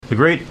The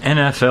great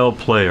NFL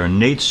player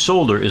Nate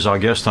Solder is our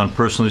guest on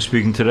Personally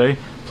Speaking today.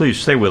 Please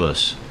stay with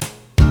us.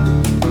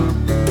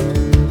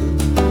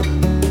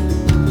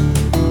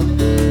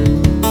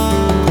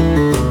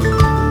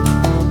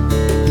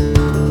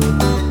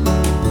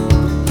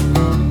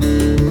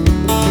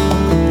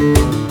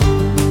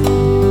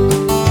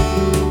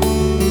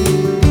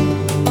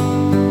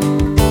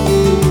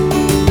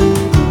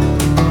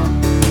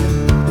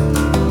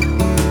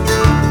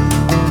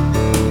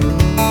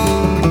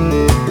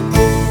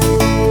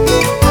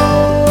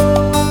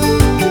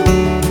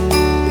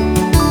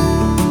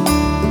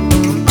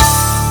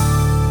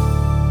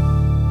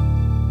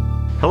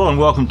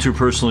 Welcome to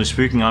Personally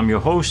Speaking. I'm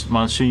your host,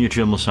 Monsignor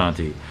Jim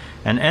Lisanti.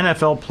 And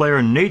NFL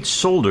player Nate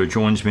Solder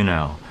joins me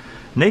now.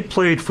 Nate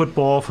played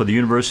football for the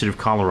University of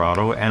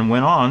Colorado and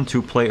went on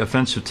to play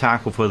offensive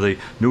tackle for the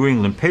New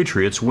England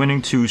Patriots,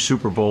 winning 2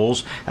 Super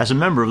Bowls as a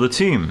member of the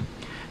team.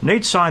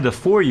 Nate signed a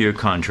 4-year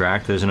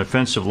contract as an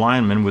offensive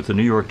lineman with the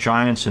New York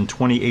Giants in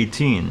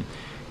 2018.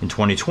 In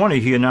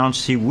 2020, he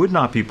announced he would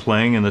not be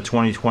playing in the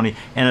 2020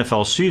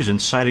 NFL season,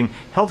 citing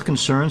health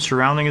concerns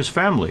surrounding his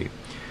family.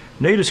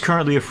 Nate is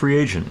currently a free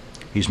agent.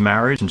 He's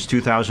married since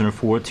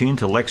 2014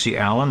 to Lexi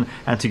Allen,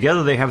 and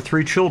together they have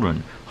 3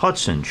 children,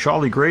 Hudson,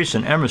 Charlie Grace,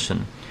 and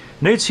Emerson.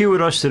 Nate's here with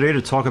us today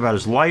to talk about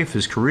his life,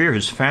 his career,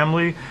 his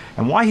family,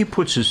 and why he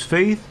puts his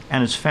faith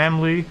and his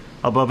family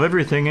above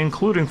everything,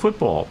 including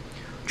football.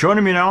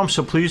 Joining me now, I'm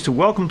so pleased to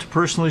welcome to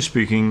Personally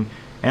Speaking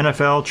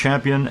NFL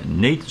champion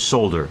Nate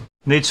Solder.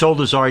 Nate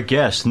Solder is our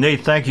guest.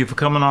 Nate, thank you for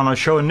coming on our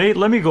show. And Nate,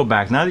 let me go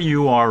back. Now that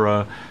you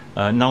are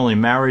not only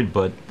married,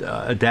 but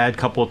a dad a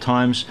couple of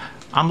times,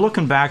 I'm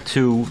looking back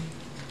to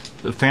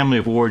the family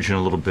of origin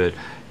a little bit.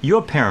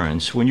 Your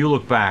parents, when you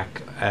look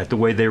back at the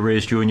way they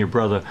raised you and your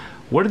brother,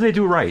 what did they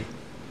do right?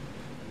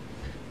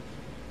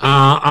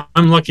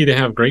 I'm lucky to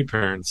have great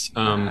parents.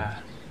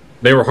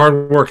 They were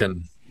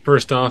hardworking,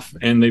 first off,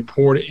 and they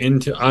poured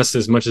into us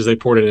as much as they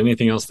poured into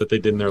anything else that they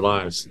did in their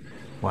lives.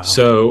 Wow.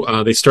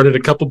 So they started a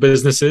couple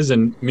businesses,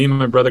 and me and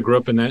my brother grew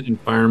up in that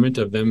environment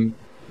of them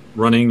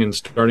running and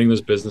starting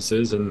those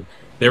businesses, and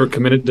they were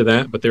committed to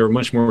that, but they were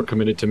much more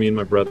committed to me and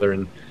my brother.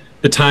 And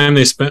the time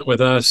they spent with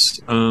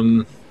us, I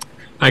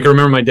can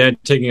remember my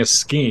dad taking us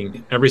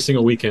skiing every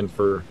single weekend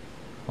for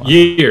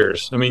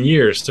years.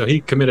 So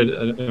he committed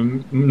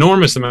an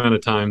enormous amount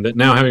of time that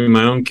now, having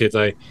my own kids,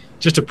 I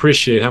just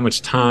appreciate how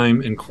much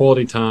time and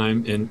quality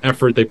time and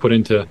effort they put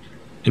into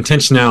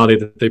intentionality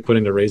that they put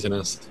into raising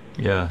us.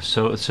 Yeah,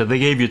 so they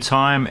gave you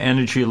time,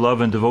 energy,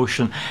 love, and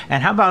devotion.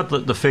 And how about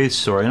the faith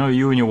story? I know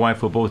you and your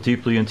wife were both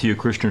deeply into your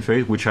Christian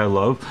faith, which I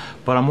love,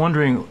 but I'm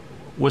wondering,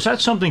 was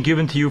that something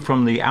given to you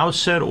from the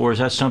outset, or is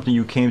that something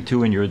you came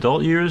to in your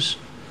adult years?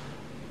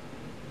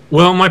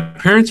 Well, my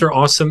parents are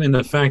awesome in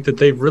the fact that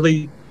they've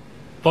really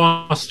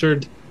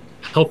fostered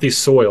healthy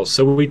soil.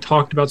 So we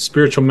talked about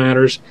spiritual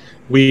matters.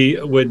 We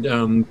would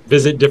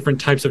visit different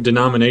types of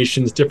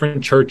denominations,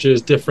 different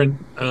churches, different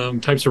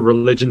types of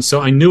religions. So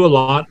I knew a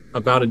lot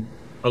about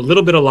a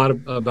lot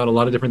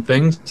of different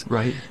things.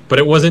 Right. But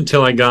it wasn't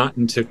until I got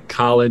into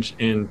college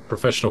and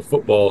professional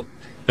football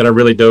that I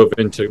really dove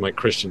into my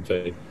Christian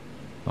faith.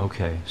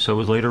 Okay, so it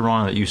was later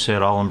on that you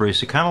said, I'll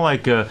embrace it. Kind of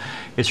like,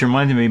 it's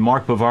reminding me of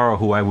Mark Bavaro,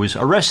 who I was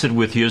arrested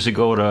with years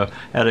ago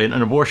at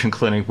an abortion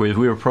clinic where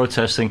we were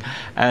protesting,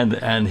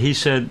 and he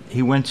said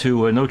he went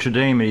to Notre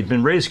Dame, and he'd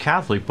been raised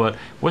Catholic, but it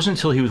wasn't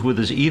until he was with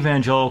his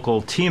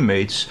evangelical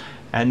teammates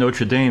at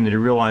Notre Dame that he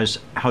realized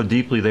how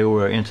deeply they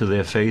were into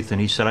their faith, and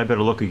he said, I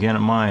better look again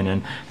at mine,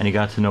 and he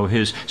got to know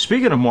his.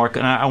 Speaking of Mark,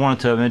 and I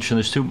wanted to mention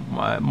this too,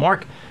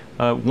 Mark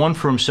won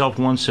for himself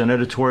once an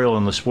editorial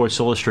in the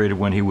Sports Illustrated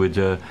when he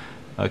would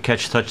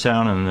catch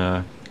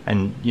touchdown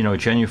and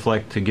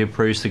genuflect to give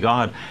praise to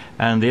God.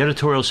 And the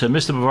editorial said,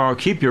 Mr. Bavaro,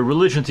 keep your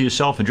religion to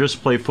yourself and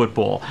just play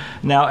football.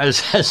 Now, as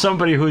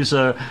somebody who's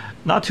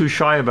not too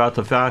shy about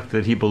the fact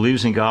that he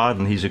believes in God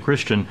and he's a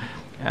Christian,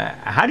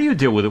 how do you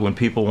deal with it when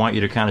people want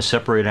you to kind of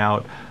separate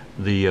out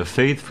the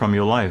faith from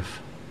your life?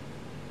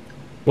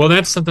 Well,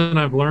 that's something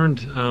I've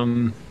learned,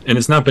 and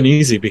it's not been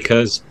easy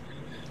because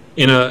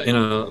in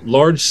a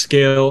large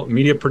scale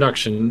media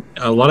production,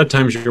 a lot of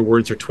times your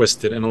words are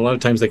twisted, and a lot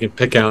of times they can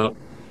pick out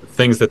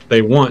things that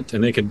they want,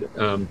 and they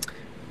can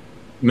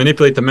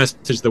manipulate the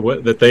message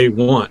that they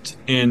want.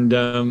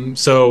 And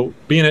so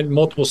being at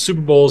multiple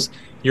Super Bowls,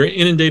 you're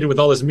inundated with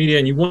all this media,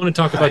 and you want to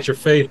talk about your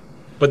faith,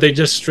 but they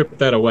just strip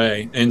that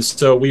away. And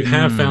so we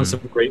have found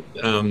some great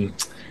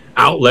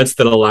outlets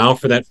that allow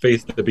for that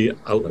faith to be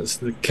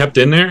kept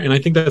in there, and I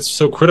think that's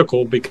so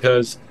critical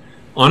because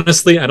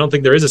honestly, I don't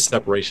think there is a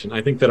separation.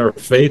 I think that our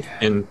faith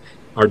and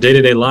our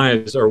day-to-day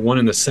lives are one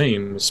and the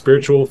same.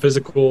 Spiritual,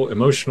 physical,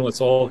 emotional, it's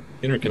all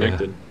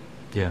interconnected.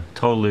 Yeah,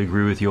 totally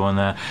agree with you on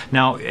that.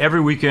 Now, every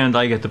weekend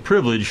I get the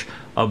privilege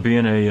of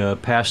being a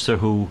pastor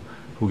who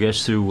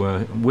gets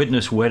to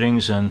witness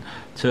weddings, and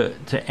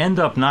to end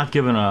up not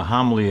giving a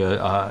homily,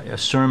 a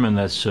sermon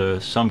that's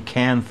some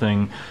canned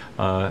thing,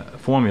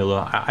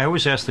 formula. I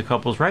always ask the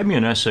couples, write me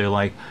an essay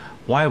like,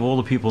 why of all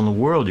the people in the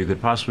world you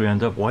could possibly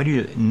end up, why do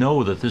you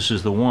know that this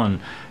is the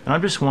one? And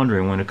I'm just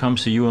wondering, when it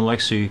comes to you and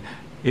Lexi,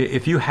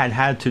 If you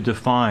had to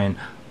define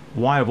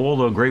why, of all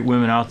the great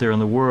women out there in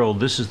the world,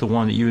 this is the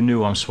one that you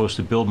knew I'm supposed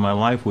to build my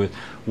life with,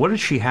 what did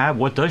she have?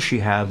 What does she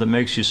have that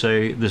makes you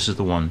say this is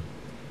the one?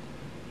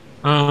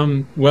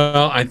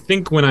 Well, I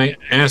think when I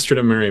asked her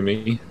to marry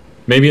me,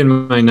 maybe in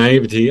my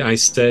naivety, I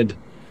said,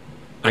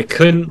 I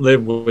couldn't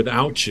live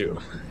without you,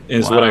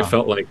 is what I Wow.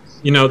 felt like.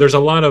 There's a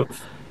lot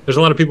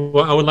of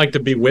people I would like to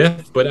be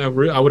with, but I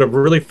would have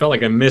really felt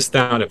like I missed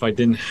out if I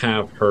didn't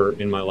have her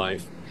in my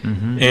life.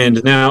 Hmm.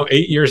 And now,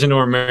 8 years into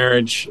our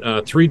marriage,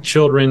 3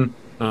 children,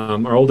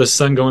 our oldest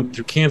son going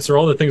through cancer,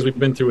 all the things we've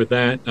been through with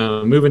that,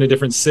 moving to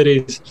different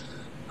cities,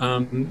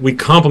 we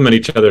complement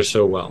each other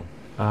so well.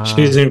 Uh,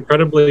 She's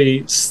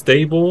incredibly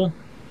stable,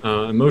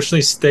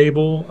 emotionally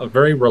stable, a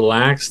very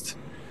relaxed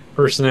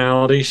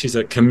personality. She's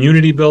a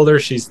community builder.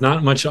 She's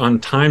not much on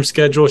time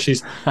schedule.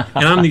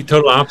 And I'm the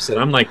total opposite.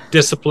 I'm like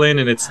disciplined,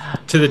 and it's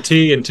to the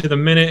T and to the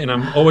minute, and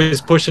I'm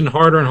always pushing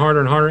harder and harder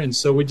and harder. And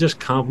so we just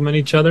complement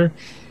each other.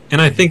 And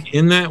I think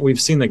in that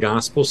we've seen the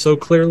gospel so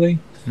clearly,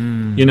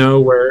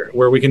 mm.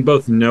 where we can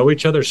both know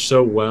each other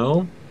so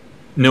well,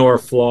 know our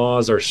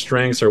flaws, our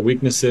strengths, our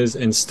weaknesses,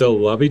 and still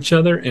love each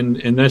other.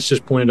 And that's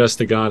just pointed us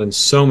to God in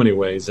so many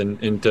ways,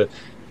 and to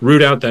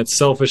root out that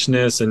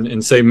selfishness,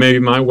 and say maybe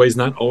my way's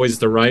not always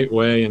the right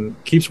way, and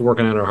keeps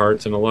working at our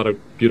hearts in a lot of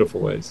beautiful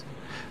ways.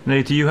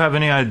 Nate, do you have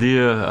any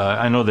idea?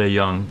 I know they're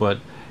young, but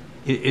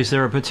is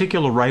there a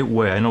particular right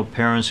way? I know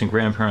parents and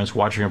grandparents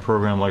watching a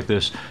program like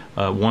this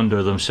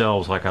wonder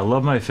themselves, like, I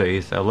love my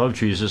faith, I love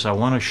Jesus, I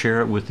want to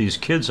share it with these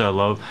kids I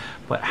love,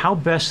 but how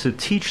best to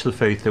teach the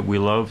faith that we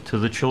love to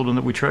the children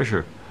that we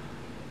treasure?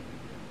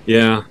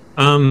 Yeah.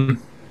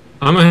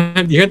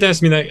 You have to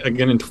ask me that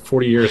again in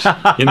 40 years.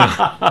 You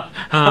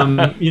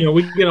know,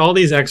 we get all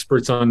these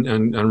experts on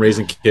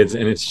raising kids,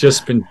 and it's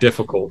just been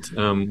difficult.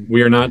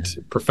 We are not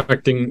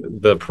perfecting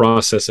the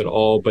process at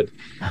all, but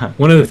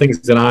one of the things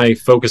that I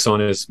focus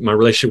on is my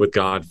relationship with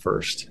God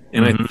first.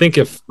 And I Hmm. think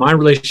if my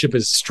relationship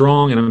is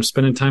strong, and I'm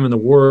spending time in the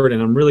Word,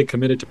 and I'm really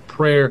committed to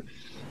prayer,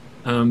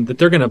 that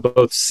they're going to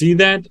both see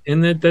that,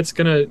 and that's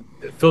going to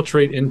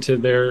filtrate into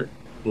their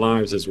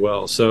lives as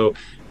well. So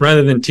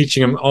rather than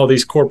teaching them all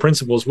these core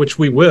principles, which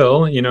we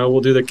will,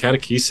 we'll do the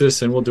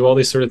catechesis and we'll do all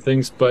these sort of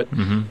things, but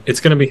Hmm. it's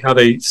going to be how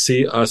they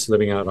see us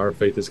living out our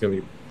faith is going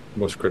to be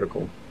most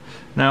critical.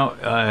 Now,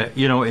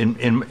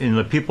 in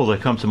the people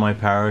that come to my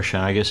parish,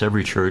 and I guess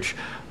every church,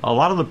 a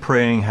lot of the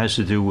praying has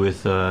to do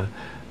with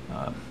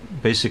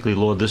basically,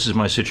 Lord, this is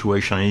my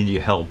situation, I need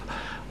your help.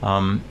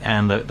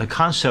 And the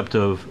concept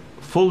of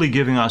fully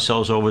giving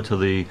ourselves over to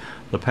the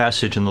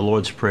passage in the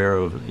Lord's Prayer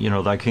of,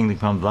 thy kingdom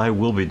come, thy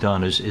will be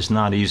done, is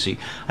not easy.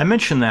 I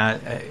mentioned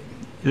that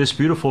this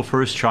beautiful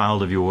first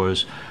child of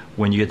yours,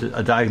 when you get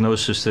a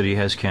diagnosis that he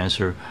has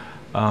cancer,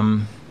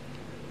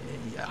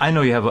 I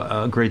know you have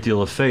a great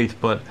deal of faith,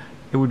 but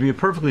it would be a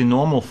perfectly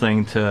normal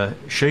thing to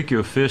shake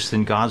your fist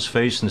in God's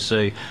face and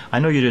say, I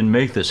know you didn't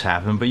make this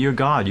happen, but you're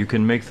God. You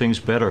can make things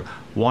better.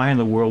 Why in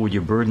the world would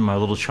you burden my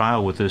little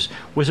child with this?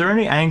 Was there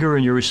any anger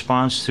in your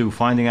response to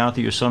finding out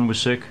that your son was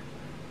sick?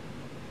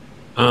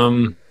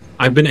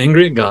 I've been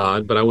angry at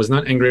God, but I was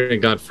not angry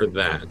at God for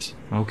that.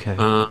 Okay.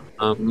 Uh,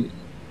 um,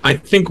 I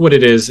think what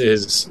it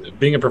is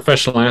being a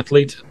professional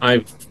athlete,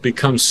 I've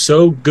become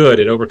so good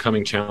at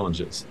overcoming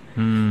challenges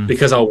Hmm.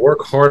 because I'll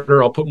work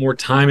harder, I'll put more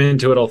time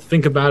into it, I'll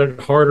think about it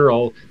harder,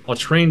 I'll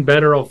train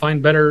better, I'll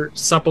find better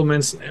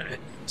supplements.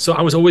 So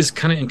I was always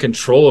kind of in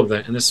control of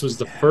that, and this was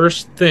the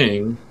first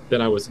thing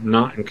that I was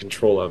not in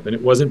control of, and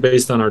it wasn't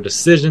based on our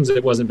decisions,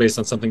 it wasn't based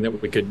on something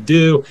that we could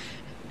do.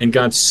 And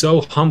God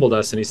so humbled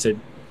us, and He said,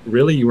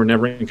 really, you were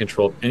never in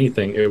control of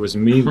anything. It was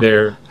me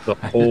there the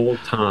whole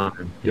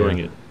time doing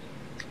Yeah. it.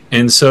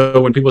 And so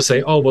when people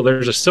say, oh, well,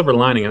 there's a silver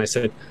lining, and I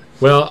said,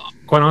 well,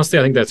 quite honestly,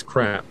 I think that's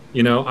crap.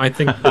 I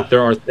think that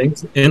there are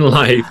things in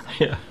life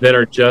Yeah. that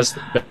are just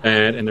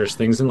bad, and there's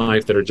things in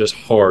life that are just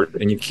hard,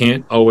 and you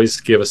can't always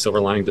give a silver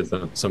lining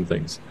to some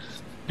things.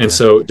 And Yeah.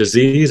 so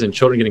disease and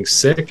children getting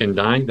sick and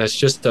dying, that's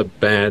just a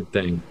bad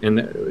thing. And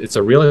it's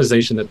a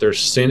realization that there's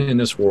sin in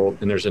this world,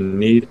 and there's a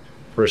need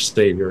for a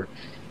savior.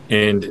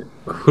 And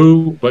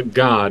who but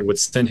God would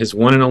send his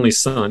one and only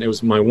son? It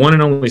was my one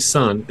and only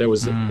son that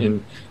was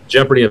in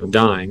jeopardy of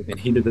dying, and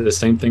he did the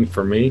same thing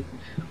for me.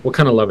 What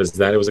kind of love is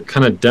that? It was a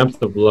kind of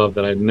depth of love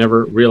that I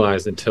never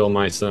realized until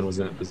my son was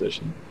in that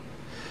position.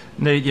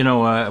 Nate,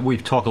 we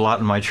talk a lot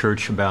in my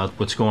church about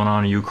what's going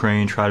on in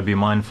Ukraine, try to be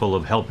mindful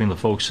of helping the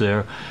folks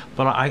there.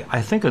 But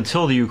I think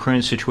until the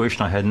Ukraine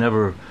situation, I had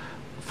never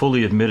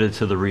fully admitted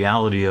to the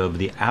reality of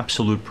the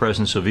absolute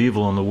presence of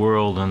evil in the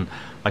world. And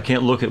I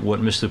can't look at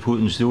what Mr.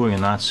 Putin's doing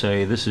and not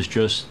say this is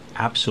just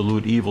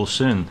absolute evil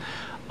sin.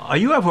 Are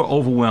you ever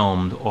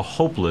overwhelmed or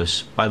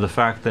hopeless by the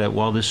fact that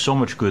while there's so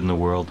much good in the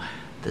world,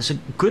 there's a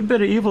good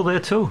bit of evil there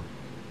too?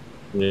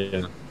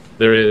 Yeah,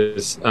 there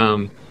is.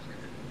 I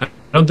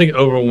don't think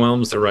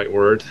overwhelms the right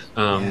word,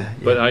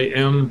 but I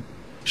am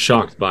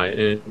shocked by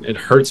it. It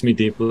hurts me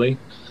deeply.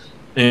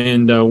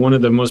 And one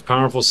of the most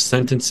powerful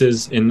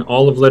sentences in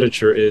all of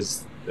literature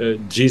is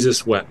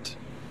Jesus wept.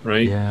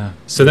 right? Yeah.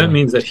 So that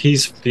means that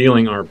he's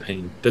feeling our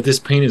pain, that this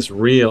pain is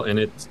real, and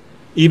it's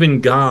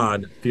even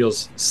God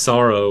feels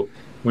sorrow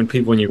when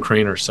people in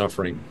Ukraine are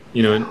suffering,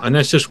 and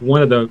that's just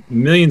one of the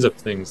millions of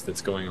things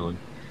that's going on.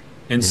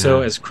 And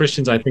so as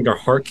Christians, I think our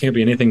heart can't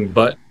be anything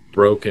but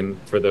broken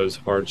for those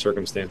hard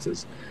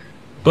circumstances.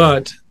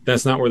 But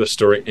that's not where the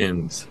story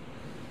ends.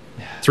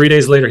 3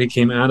 days later, he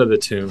came out of the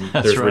tomb.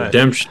 There's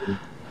redemption.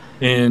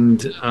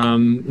 And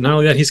not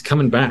only that, he's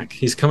coming back.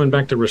 He's coming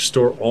back to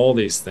restore all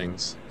these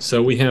things.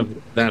 So we have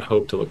that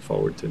hope to look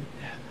forward to.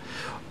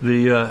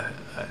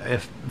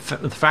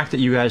 The fact that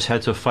you guys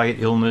had to fight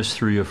illness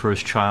through your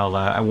first child,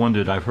 I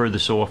wondered, I've heard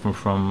this so often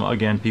from,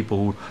 again, people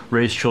who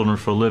raise children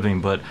for a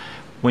living, but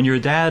when you're a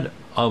dad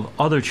of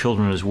other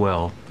children as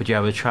well, but you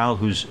have a child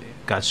who's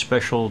got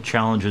special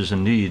challenges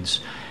and needs,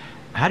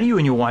 how do you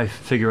and your wife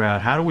figure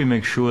out, how do we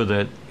make sure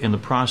that in the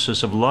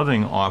process of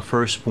loving our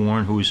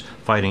firstborn who's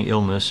fighting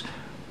illness,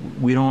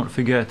 we don't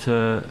forget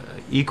to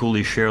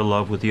equally share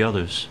love with the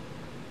others?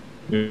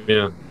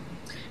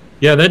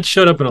 Yeah, that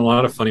showed up in a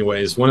lot of funny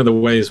ways. One of the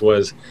ways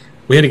was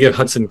we had to give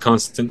Hudson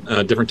constant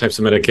different types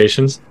of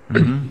medications.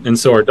 Mm-hmm. And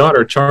so our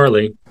daughter,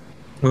 Charlie,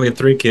 we had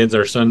 3 kids.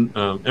 Our son,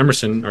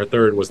 Emerson, our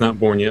third, was not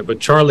born yet,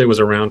 but Charlie was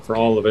around for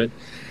all of it.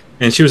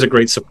 And she was a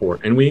great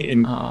support. And we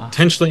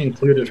intentionally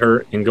included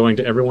her in going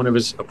to every one of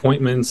his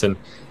appointments. And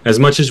as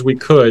much as we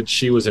could,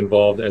 she was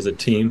involved as a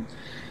team.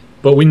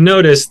 But we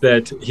noticed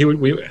that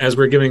as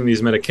we were giving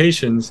these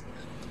medications,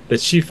 that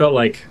she felt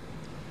like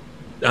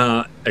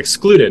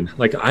excluded.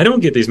 Like, I don't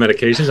get these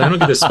medications. I don't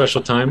get this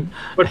special time.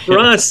 But for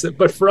us,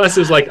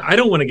 it's like, I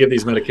don't want to give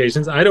these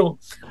medications. I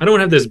don't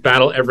have this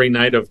battle every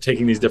night of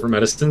taking these different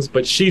medicines.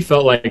 But she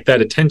felt like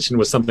that attention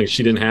was something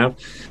she didn't have.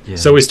 Yeah.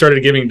 So we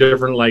started giving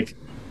different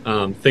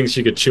things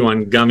she could chew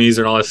on, gummies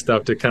and all that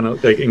stuff to kind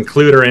of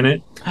include her in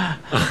it,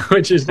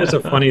 which is just a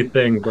funny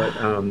thing.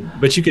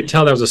 But you could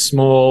tell that was a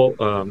small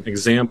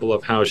example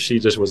of how she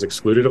just was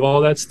excluded of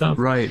all that stuff.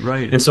 Right.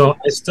 And so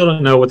I still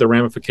don't know what the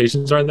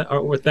ramifications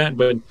are with that,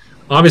 but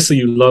obviously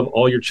you love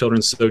all your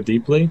children so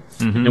deeply.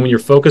 Mm-hmm. And when you're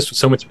focused,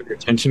 so much of your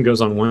attention goes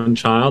on one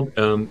child.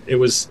 It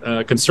was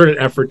a concerted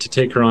effort to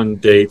take her on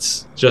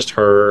dates, just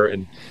her,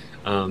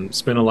 and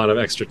spend a lot of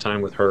extra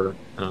time with her.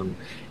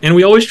 And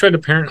we always tried to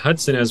parent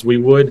Hudson as we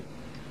would,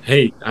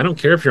 hey, I don't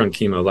care if you're on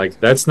chemo. Like,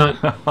 that's not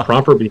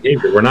proper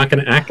behavior. We're not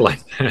going to act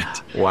like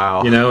that.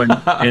 Wow.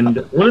 And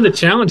one of the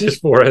challenges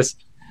for us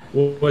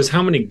was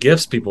how many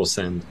gifts people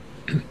send.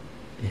 Yeah.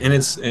 And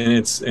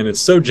it's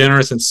so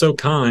generous and so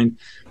kind,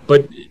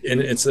 but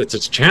it's a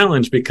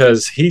challenge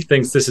because he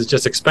thinks this is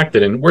just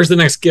expected. And where's the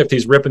next gift?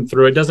 He's ripping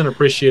through it, doesn't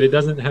appreciate it,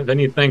 doesn't have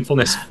any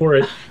thankfulness for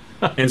it.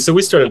 And so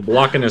we started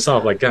blocking this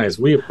off, like, guys,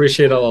 we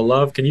appreciate all the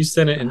love. Can you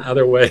send it in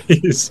other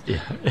ways?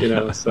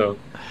 Yeah. So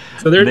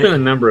there's been a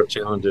number of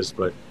challenges,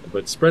 but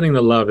spreading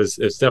the love is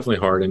definitely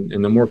hard,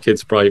 and the more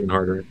kids, probably even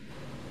harder.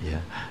 Yeah.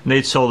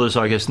 Nate Solders,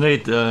 I guess.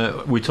 Nate,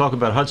 we talk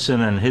about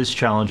Hudson and his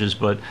challenges,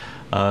 but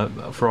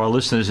for our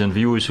listeners and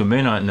viewers who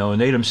may not know,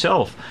 Nate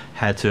himself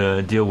had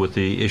to deal with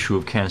the issue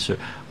of cancer.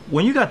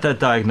 When you got that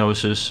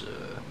diagnosis,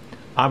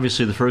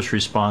 obviously the first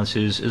response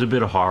is a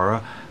bit of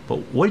horror, but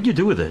what did you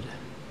do with it?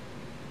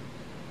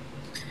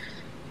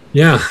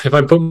 Yeah, if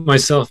I put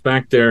myself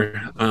back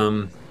there,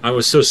 I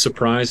was so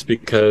surprised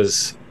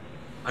because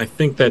I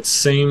think that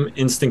same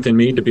instinct in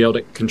me to be able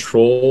to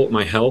control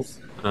my health,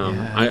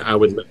 I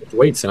would lift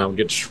weights and I would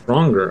get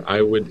stronger.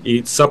 I would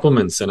eat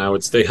supplements and I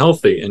would stay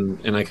healthy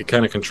and I could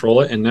kind of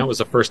control it. And that was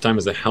the first time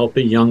as a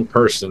healthy young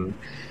person,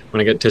 when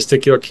I got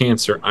testicular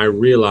cancer, I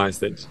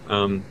realized that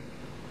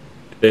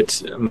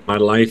my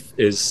life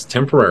is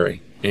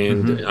temporary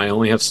and I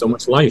only have so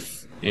much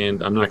life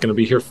and I'm not going to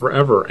be here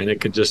forever. And it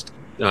could just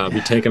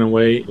be taken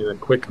away in a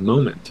quick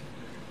moment.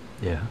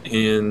 Yeah.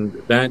 And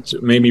that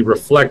made me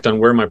reflect on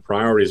where my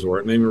priorities were.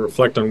 It made me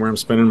reflect on where I'm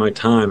spending my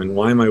time and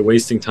why am I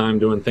wasting time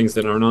doing things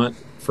that are not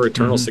for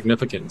eternal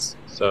significance.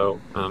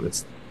 So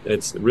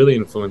it's really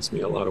influenced me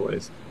in a lot of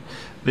ways.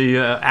 The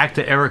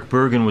actor Eric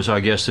Bergen was our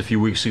guest a few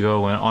weeks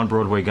ago, an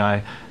on-Broadway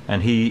guy,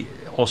 and he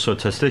also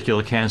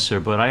testicular cancer.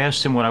 But I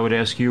asked him what I would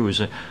ask you is,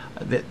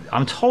 that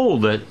I'm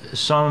told that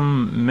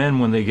some men,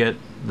 when they get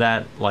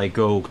that,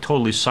 go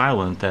totally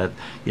silent, that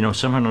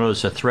somehow or another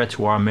it's a threat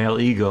to our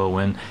male ego,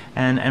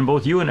 and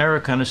both you and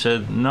Eric kind of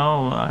said,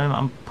 no,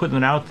 I'm putting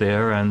it out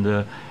there.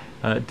 And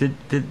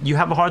did you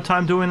have a hard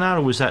time doing that,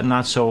 or was that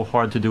not so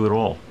hard to do at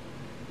all?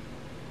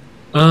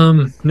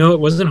 No, it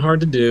wasn't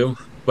hard to do,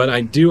 but I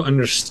do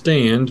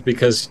understand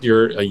because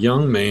you're a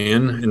young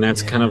man, and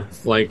that's kind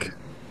of like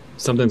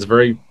something that's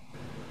very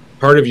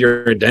part of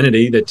your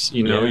identity, that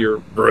your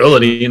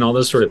virility and all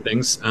those sort of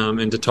things,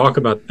 and to talk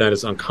about that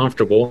is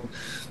uncomfortable.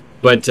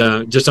 But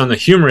just on the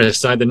humorous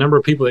side, the number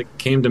of people that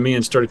came to me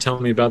and started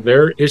telling me about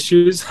their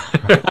issues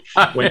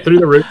went through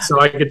the roof. So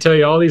I could tell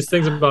you all these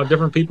things about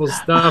different people's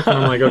stuff, and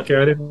I'm like, okay,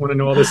 I didn't want to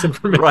know all this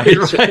information.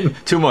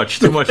 Right. Too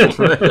much information.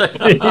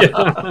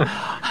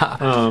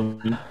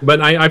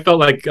 But I felt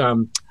like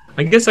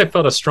I guess I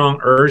felt a strong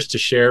urge to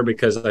share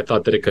because I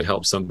thought that it could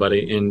help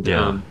somebody, and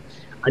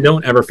I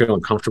don't ever feel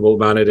uncomfortable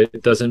about it.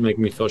 It doesn't make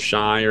me feel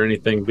shy or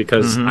anything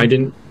because I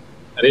didn't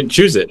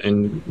choose it,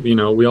 and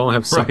we all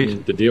have something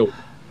Right. to deal with,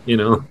 you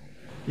know.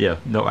 Yeah,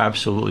 no,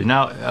 absolutely.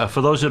 Now,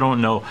 for those who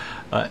don't know,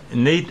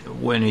 Nate,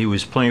 when he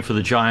was playing for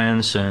the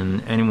Giants,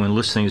 and anyone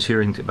listening is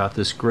hearing about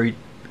this great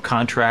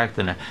contract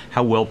and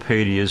how well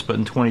paid he is, but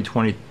in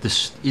 2020,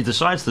 he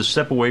decides to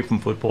step away from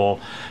football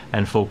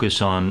and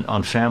focus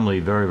on family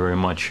very, very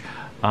much.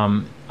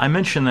 I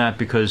mention that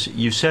because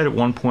you said at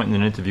one point in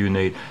an interview,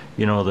 Nate,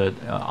 that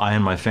I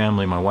and my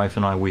family, my wife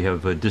and I, we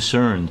have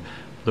discerned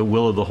the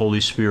will of the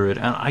Holy Spirit.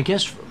 And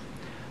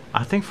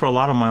I think for a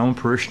lot of my own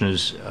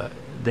parishioners,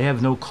 they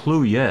have no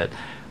clue yet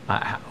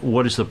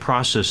what is the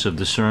process of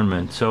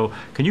discernment. So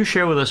can you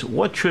share with us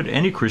what should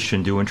any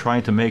Christian do in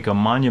trying to make a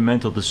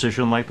monumental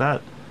decision like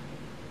that?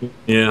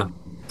 Yeah.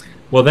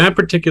 Well, that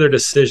particular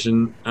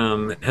decision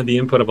had the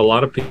input of a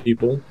lot of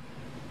people.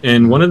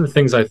 And one of the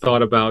things I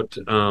thought about,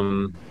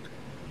 and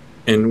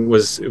it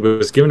was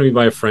given to me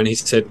by a friend, he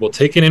said, well,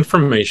 take in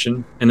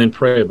information and then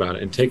pray about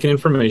it, and take in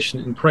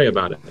information and pray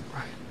about it.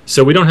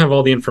 So we don't have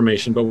all the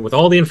information, but with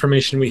all the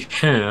information we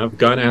have,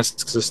 God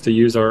asks us to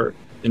use our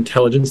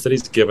intelligence that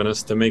he's given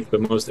us to make the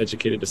most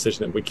educated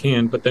decision that we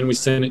can. But then we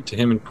send it to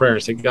him in prayer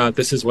and say, God,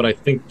 this is what I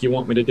think you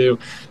want me to do.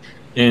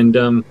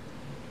 And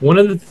one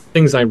of the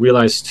things I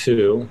realized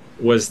too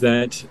was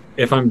that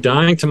if I'm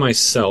dying to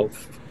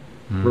myself,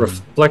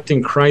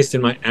 reflecting Christ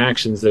in my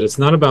actions, that it's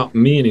not about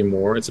me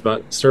anymore, it's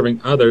about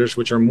serving others,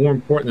 which are more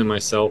important than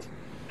myself,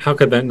 how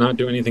could that not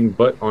do anything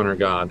but honor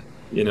God?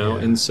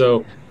 And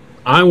so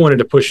I wanted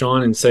to push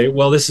on and say,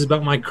 well, this is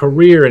about my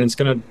career, and it's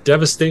going to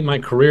devastate my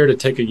career to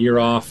take a year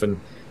off.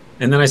 And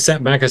then I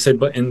sat back, I said,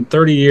 but in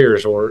 30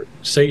 years, or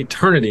say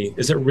eternity,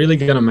 is it really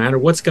going to matter?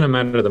 What's going to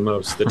matter the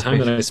most? The time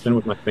that I spend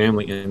with my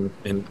family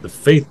and the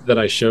faith that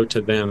I show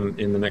to them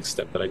in the next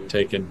step that I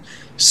take. And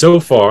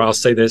so far, I'll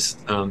say this,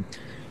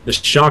 the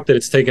shock that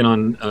it's taken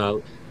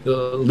on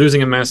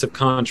losing a massive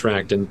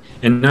contract and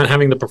not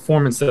having the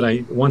performance that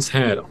I once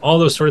had, all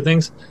those sort of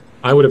things,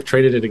 I would have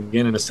traded it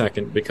again in a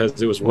second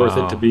because it was worth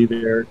it to be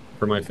there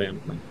for my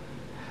family.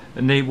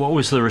 And Nate, what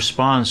was the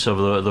response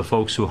of the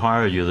folks who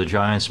hired you, the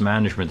Giants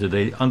management? Did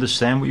they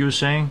understand what you were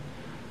saying?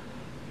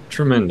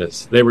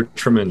 Tremendous. They were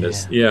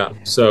tremendous. Yeah.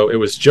 So it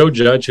was Joe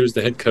Judge, who was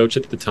the head coach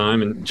at the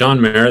time, and John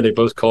Mara. They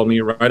both called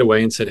me right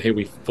away and said, hey,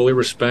 we fully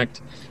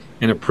respect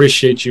and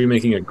appreciate you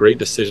making a great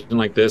decision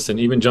like this. And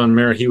even John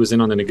Mara, he was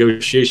in on the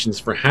negotiations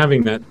for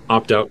having that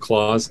opt-out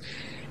clause.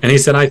 And he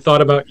said, I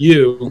thought about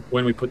you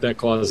when we put that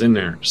clause in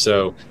there.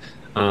 So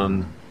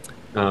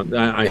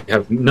I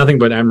have nothing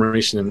but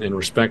admiration and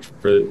respect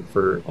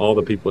for all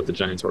the people at the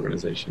Giants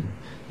organization.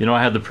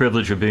 I had the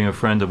privilege of being a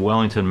friend of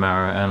Wellington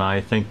Mara, and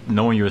I think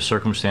knowing your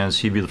circumstance,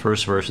 he'd be the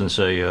first person to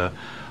say,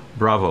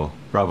 bravo,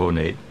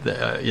 Nate.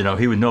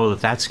 He would know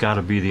that that's got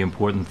to be the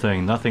important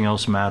thing. Nothing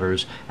else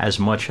matters as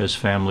much as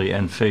family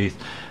and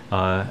faith.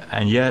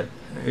 And yet,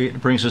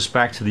 it brings us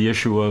back to the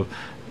issue of,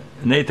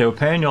 Nate, they were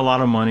paying you a lot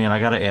of money, and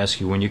I got to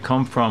ask you, when you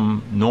come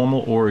from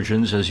normal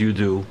origins, as you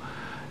do,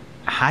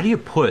 how do you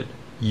put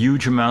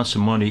huge amounts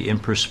of money in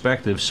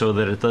perspective so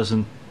that it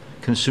doesn't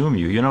consume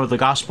you? The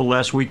gospel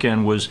last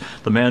weekend was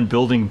the man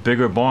building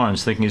bigger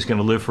barns thinking he's going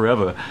to live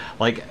forever.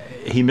 Like,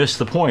 he missed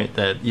the point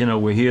that,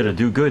 we're here to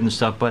do good and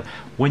stuff. But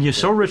when you're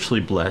so richly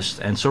blessed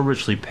and so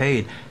richly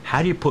paid,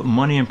 how do you put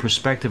money in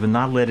perspective and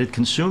not let it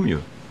consume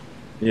you?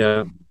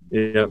 Yeah.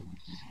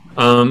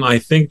 I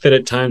think that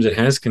at times it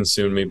has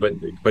consumed me,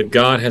 but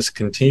God has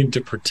continued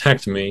to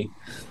protect me.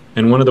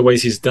 And one of the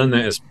ways he's done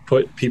that is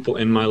put people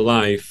in my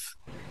life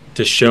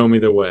to show me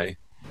the way.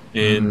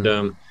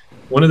 And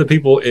one of the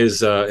people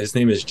is, his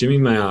name is Jimmy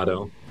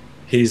Mayato.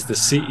 He's the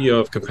CEO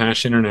of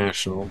Compassion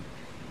International.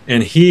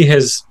 And he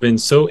has been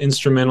so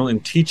instrumental in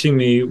teaching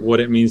me what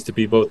it means to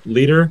be both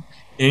leader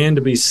and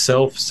to be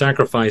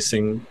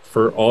self-sacrificing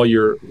for all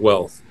your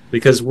wealth.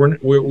 Because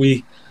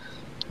we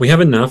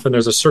have enough, and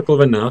there's a circle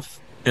of enough.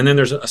 And then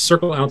there's a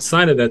circle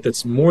outside of that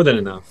that's more than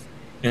enough.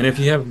 And if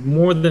you have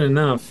more than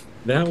enough,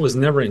 that was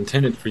never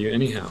intended for you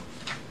anyhow.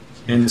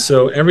 And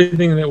so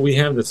everything that we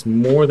have that's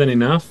more than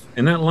enough,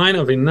 and that line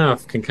of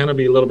enough can kind of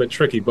be a little bit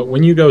tricky. But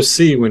when you go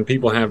see when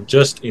people have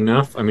just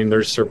enough,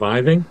 they're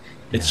surviving,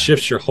 it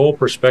shifts your whole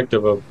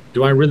perspective of,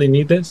 do I really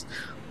need this?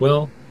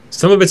 Well,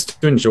 some of it's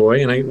to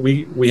enjoy, and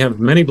we have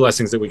many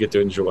blessings that we get to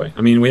enjoy.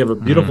 We have a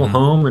beautiful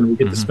home, and we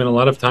get to spend a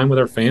lot of time with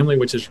our family,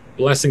 which is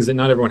blessings that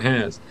not everyone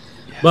has.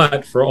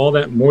 But for all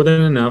that more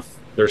than enough,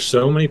 there's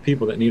so many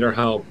people that need our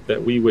help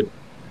that we would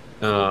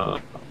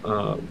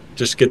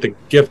just get the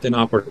gift and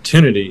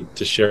opportunity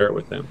to share it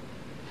with them.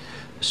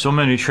 So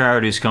many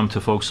charities come to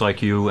folks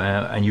like you,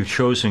 and you've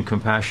chosen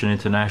Compassion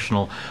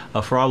International.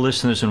 For our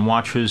listeners and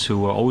watchers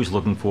who are always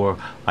looking for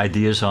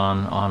ideas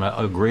on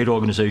a great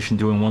organization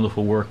doing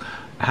wonderful work,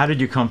 how did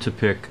you come to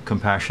pick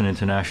Compassion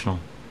International?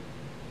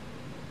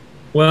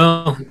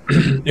 Well,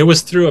 it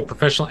was through a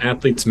professional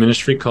athletes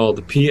ministry called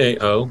the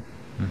PAO.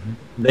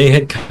 They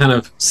had kind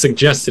of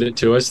suggested it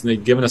to us, and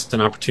they'd given us an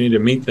opportunity to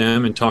meet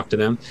them and talk to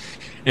them.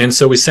 And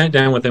so we sat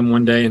down with them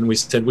one day, and we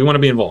said, we want to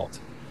be involved.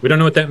 We don't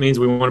know what that means.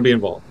 We want to be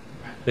involved.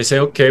 they say,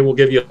 okay, we'll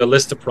give you a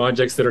list of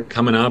projects that are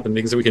coming up and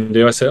things that we can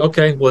do. I say,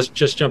 okay, well, let's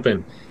just jump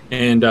in.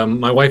 And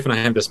my wife and I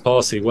have this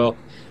policy. Well,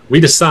 we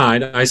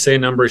decide. I say a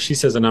number, she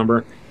says a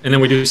number, and then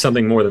we do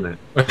something more than that.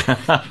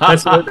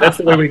 That's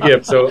the way we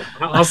give. So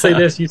I'll say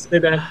this, you say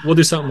that, we'll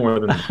do something more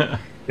than that.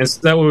 And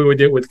so that's what we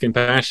did with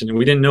Compassion. And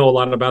we didn't know a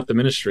lot about the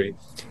ministry.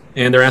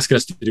 And they're asking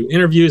us to do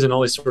interviews and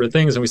all these sort of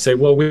things. And we say,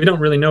 well, we don't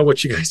really know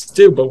what you guys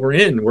do, but we're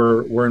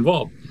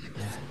involved.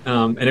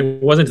 And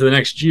it wasn't until the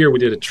next year we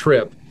did a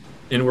trip,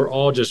 and we're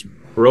all just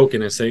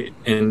broken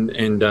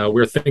and we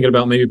were thinking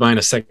about maybe buying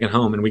a second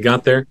home. And we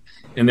got there,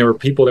 and there were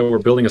people that were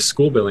building a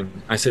school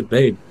building. I said,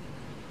 babe,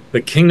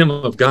 the kingdom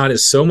of God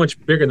is so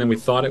much bigger than we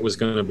thought it was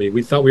going to be.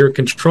 We thought we were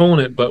controlling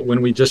it, but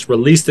when we just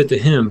released it to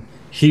him,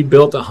 he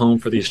built a home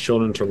for these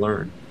children to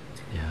learn.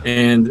 Yeah.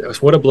 And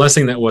what a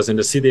blessing that was, and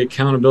to see the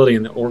accountability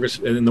and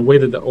the way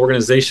that the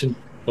organization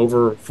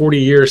over 40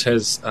 years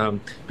has been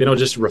able to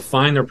just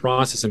refine their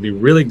process and be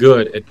really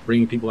good at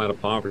bringing people out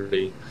of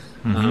poverty.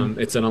 Mm-hmm.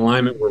 It's an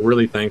alignment we're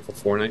really thankful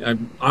for. And I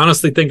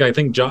honestly think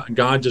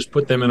God just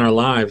put them in our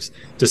lives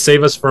to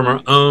save us from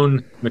our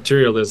own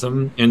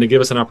materialism and to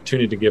give us an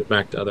opportunity to give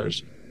back to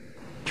others.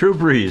 Drew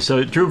Brees.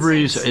 So Drew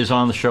Brees is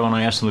on the show, and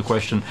I asked him the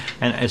question,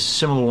 and a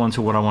similar one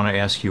to what I want to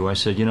ask you. I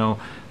said,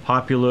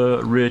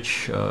 popular,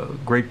 rich,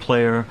 great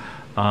player.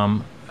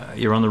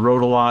 You're on the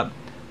road a lot.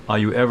 Are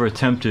you ever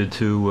tempted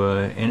to,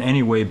 in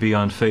any way, be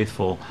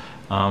unfaithful?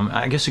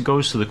 I guess it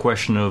goes to the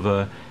question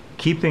of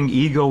keeping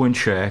ego in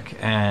check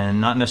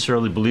and not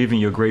necessarily believing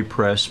you're great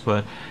press,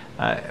 but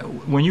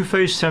when you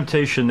face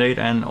temptation, Nate,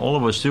 and all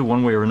of us do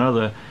one way or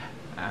another,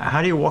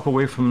 how do you walk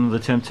away from the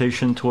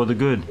temptation toward the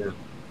good?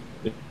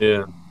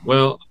 Yeah.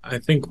 Well, I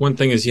think one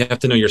thing is you have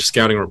to know your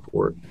scouting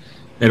report.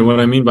 And what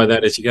I mean by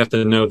that is you have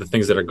to know the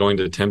things that are going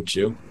to tempt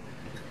you.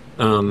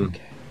 I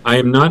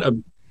am not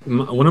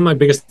one of my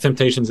biggest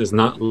temptations is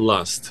not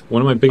lust.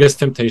 One of my biggest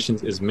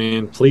temptations is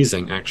man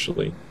pleasing,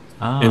 actually.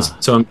 And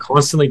so I'm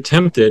constantly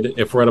tempted.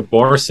 If we're at a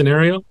bar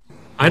scenario,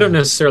 I don't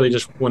necessarily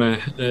just want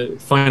to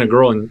find a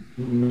girl and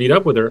meet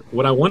up with her.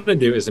 What I want to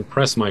do is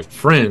impress my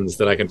friends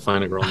that I can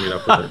find a girl and meet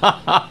up with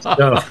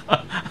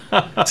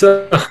her.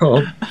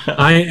 So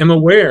I am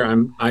aware.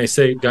 I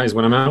say, guys,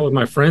 when I'm out with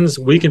my friends,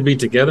 we can be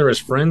together as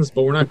friends,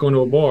 but we're not going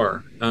to a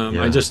bar.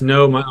 I just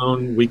know my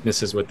own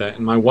weaknesses with that.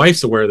 And my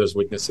wife's aware of those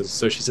weaknesses.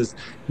 So she says,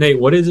 Nate,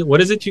 what is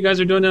it you guys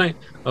are doing tonight?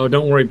 Oh,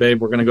 don't worry, babe.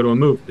 We're going to go to a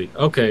movie.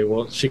 Okay,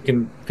 well, she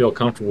can feel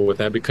comfortable with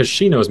that because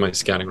she knows my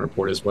scouting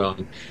report as well.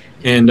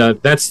 And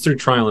that's through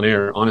trial and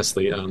error,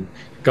 honestly.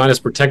 God has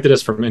protected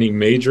us from any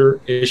major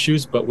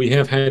issues, but we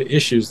have had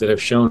issues that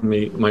have shown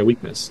me my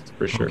weakness,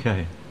 for sure.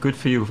 Okay, good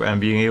for you,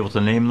 and being able to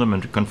name them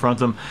and to confront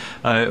them.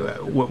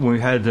 When we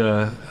had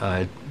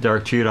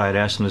Derek Jeter, I had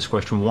asked him this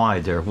question,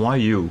 why, Derek? Why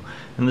you?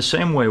 In the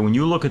same way, when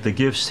you look at the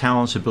gifts,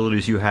 talents,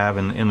 abilities you have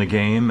in the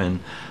game and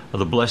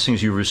the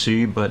blessings you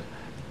receive, but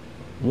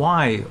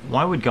why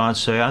would God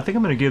say, I think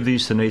I'm going to give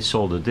these to Nate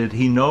Solder? Did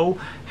he know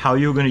how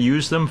you were going to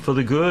use them for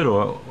the good?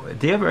 Or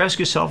do you ever ask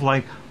yourself,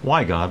 like,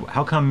 why, God?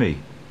 How come me?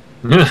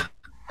 Yeah.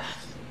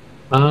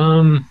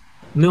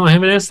 No, I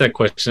haven't asked that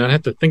question. I'd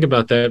have to think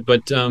about that.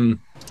 But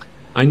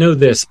I know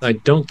this. I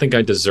don't think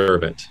I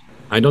deserve it.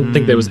 I don't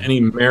think there was any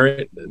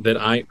merit that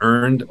I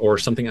earned or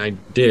something I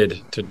did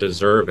to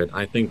deserve it.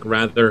 I think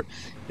rather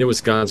it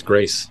was God's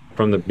grace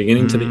from the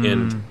beginning to the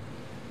end.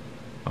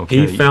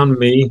 Okay. He found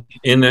me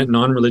in that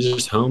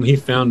non-religious home. He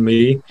found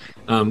me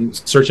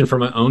searching for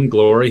my own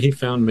glory. He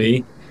found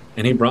me,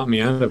 and he brought me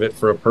out of it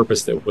for a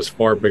purpose that was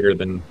far bigger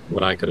than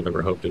what I could have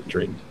ever hoped or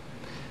dreamed.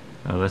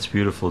 Oh, that's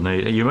beautiful,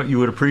 Nate. You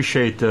would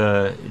appreciate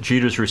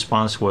Jeter's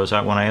response was,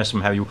 when I asked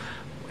him, have you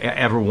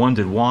ever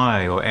wondered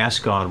why or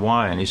asked God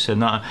why? And he said,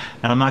 no,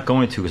 and I'm not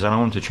going to because I don't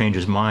want him to change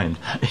his mind.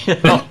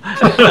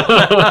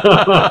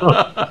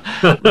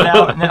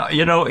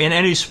 Now, in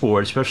any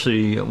sport,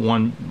 especially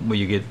one where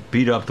you get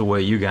beat up the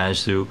way you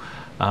guys do,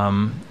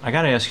 I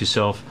got to ask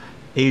yourself,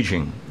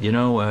 aging.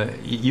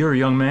 You're a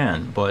young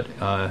man, but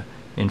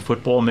in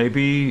football,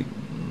 maybe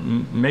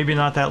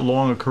not that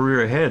long a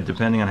career ahead,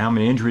 depending on how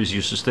many injuries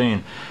you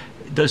sustain.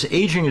 Does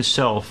aging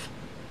itself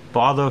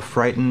bother,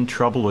 frighten,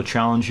 trouble, or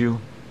challenge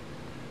you?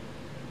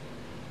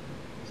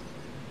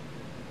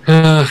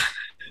 The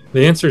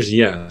answer is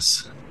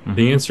yes. Mm-hmm.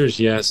 The answer is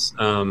yes.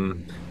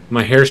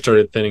 My hair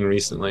started thinning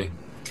recently,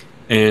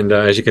 and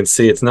as you can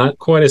see, it's not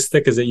quite as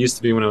thick as it used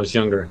to be when I was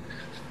younger.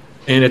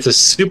 And it's a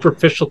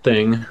superficial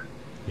thing,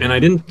 and I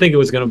didn't think it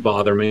was going to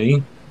bother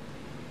me,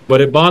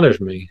 but it bothers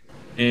me.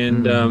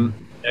 And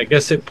I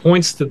guess it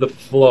points to the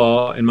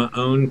flaw in my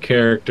own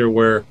character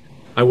where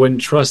I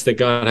wouldn't trust that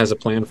God has a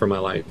plan for my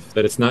life,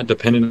 that it's not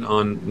dependent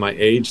on my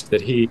age,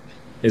 that He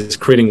is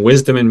creating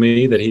wisdom in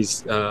me, that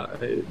He's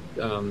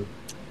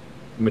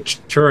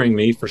maturing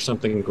me for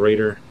something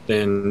greater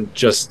than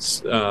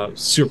just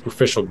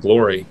superficial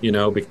glory,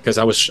 because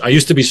I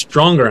used to be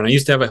stronger and I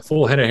used to have a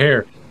full head of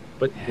hair.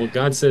 But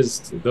God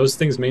says those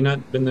things may not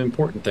have been the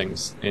important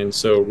things. And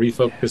so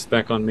refocus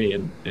back on me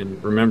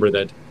and remember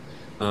that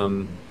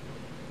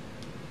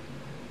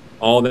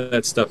all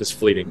that stuff is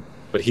fleeting,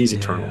 but He's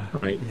eternal,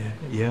 right?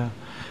 Yeah.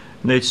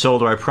 Nate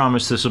Solder, I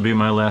promise this will be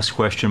my last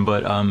question,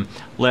 but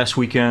last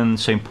weekend,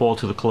 St. Paul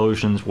to the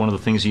Colossians, one of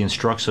the things he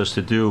instructs us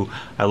to do,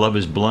 I love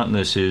his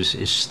bluntness,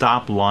 is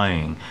stop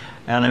lying.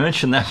 And I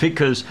mention that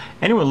because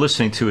anyone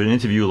listening to an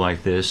interview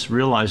like this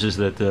realizes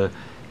that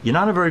you're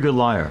not a very good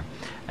liar.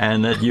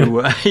 And that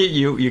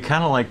you you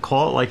kind of like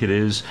call it like it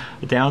is,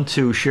 down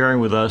to sharing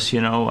with us,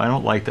 I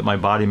don't like that my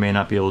body may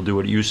not be able to do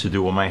what it used to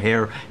do, or my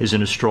hair isn't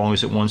as strong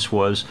as it once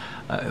was.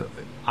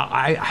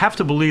 I have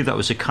to believe that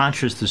was a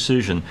conscious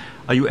decision.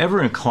 Are you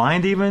ever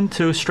inclined even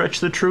to stretch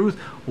the truth,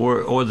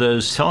 or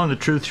does telling the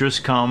truth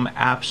just come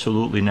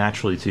absolutely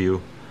naturally to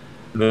you?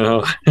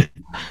 No,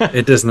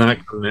 it does not.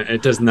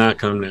 It does not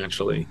come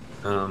naturally.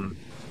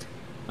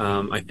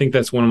 I think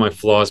that's one of my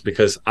flaws,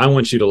 because I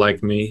want you to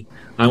like me.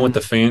 I want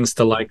the fans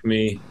to like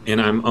me,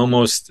 and I'm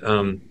almost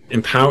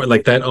empowered.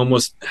 Like, that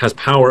almost has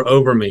power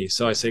over me.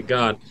 So I say,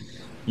 God,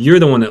 you're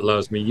the one that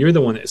loves me. You're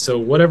the one so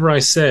whatever I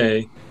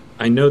say,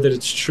 I know that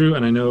it's true,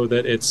 and I know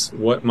that it's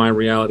what my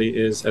reality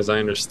is as I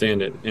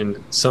understand it.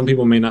 And some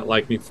people may not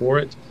like me for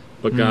it,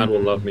 but God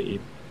will love me.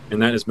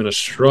 And that has been a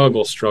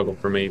struggle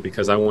for me,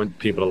 because I want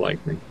people to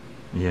like me.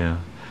 Yeah.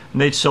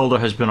 Nate Solder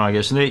has been our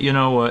guest. Nate,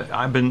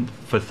 I've been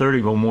for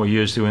 30 or more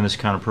years doing this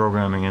kind of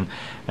programming, and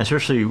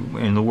especially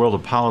in the world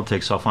of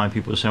politics, I'll find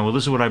people saying, well,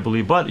 this is what I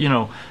believe, but,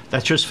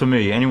 that's just for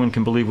me. Anyone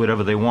can believe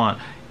whatever they want.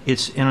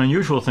 It's an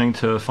unusual thing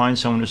to find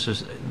someone who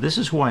says, this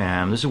is who I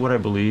am, this is what I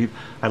believe,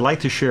 I'd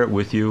like to share it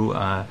with you,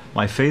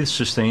 my faith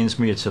sustains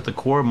me, it's at the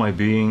core of my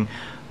being.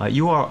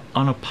 You are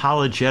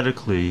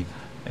unapologetically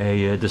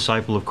a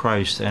disciple of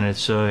Christ, and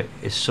it's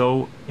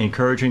so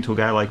encouraging to a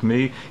guy like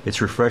me.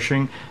 It's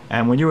refreshing.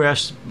 And when you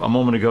asked a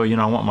moment ago,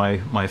 I want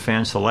my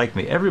fans to like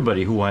me,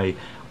 everybody who I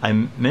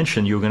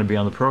mentioned you were going to be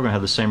on the program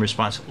had the same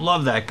response.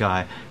 Love that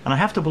guy. And I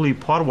have to believe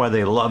part of why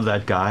they love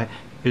that guy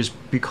is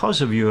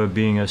because of you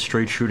being a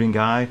straight shooting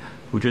guy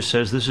who just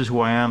says, this is who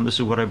I am, this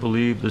is what I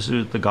believe, this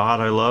is the God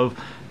I love,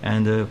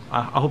 and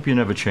I hope you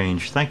never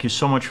change. Thank you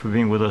so much for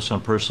being with us on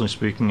Personally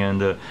Speaking,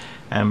 and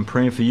I'm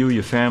praying for you,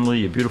 your family,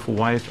 your beautiful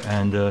wife,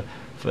 and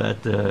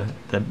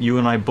that you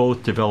and I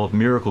both develop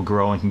Miracle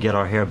Grow and can get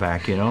our hair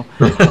back,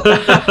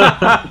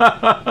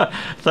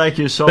 Thank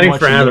you so much. Thanks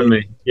for having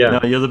me. Yeah,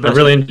 no, you're the best. I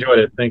really enjoyed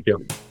it. Thank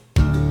you.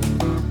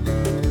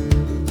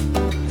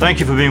 Thank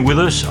you for being with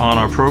us on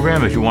our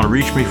program. If you want to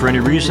reach me for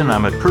any reason,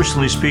 I'm at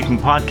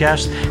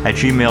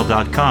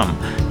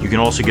personallyspeakingpodcast@gmail.com. You can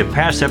also get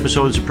past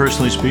episodes of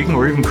Personally Speaking,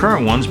 or even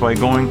current ones, by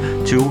going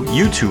to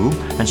YouTube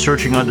and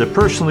searching under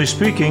Personally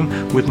Speaking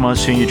with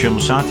Monsignor Jim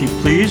Lisante.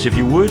 Please, if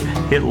you would,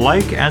 hit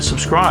like and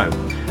subscribe.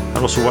 I'd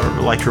also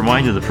like to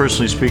remind you that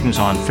Personally Speaking is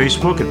on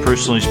Facebook at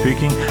Personally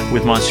Speaking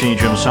with Monsignor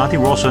Jim Lisante.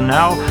 We're also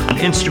now on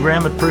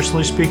Instagram at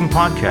Personally Speaking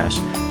Podcast.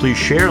 Please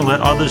share and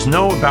let others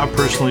know about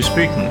Personally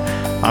Speaking.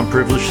 I'm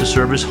privileged to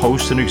serve as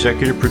host and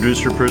executive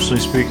producer of Personally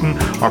Speaking.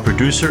 Our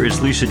producer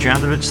is Lisa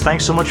Jandovitz.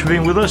 Thanks so much for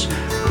being with us.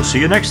 We'll see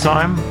you next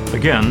time,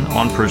 again,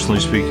 on Personally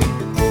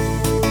Speaking.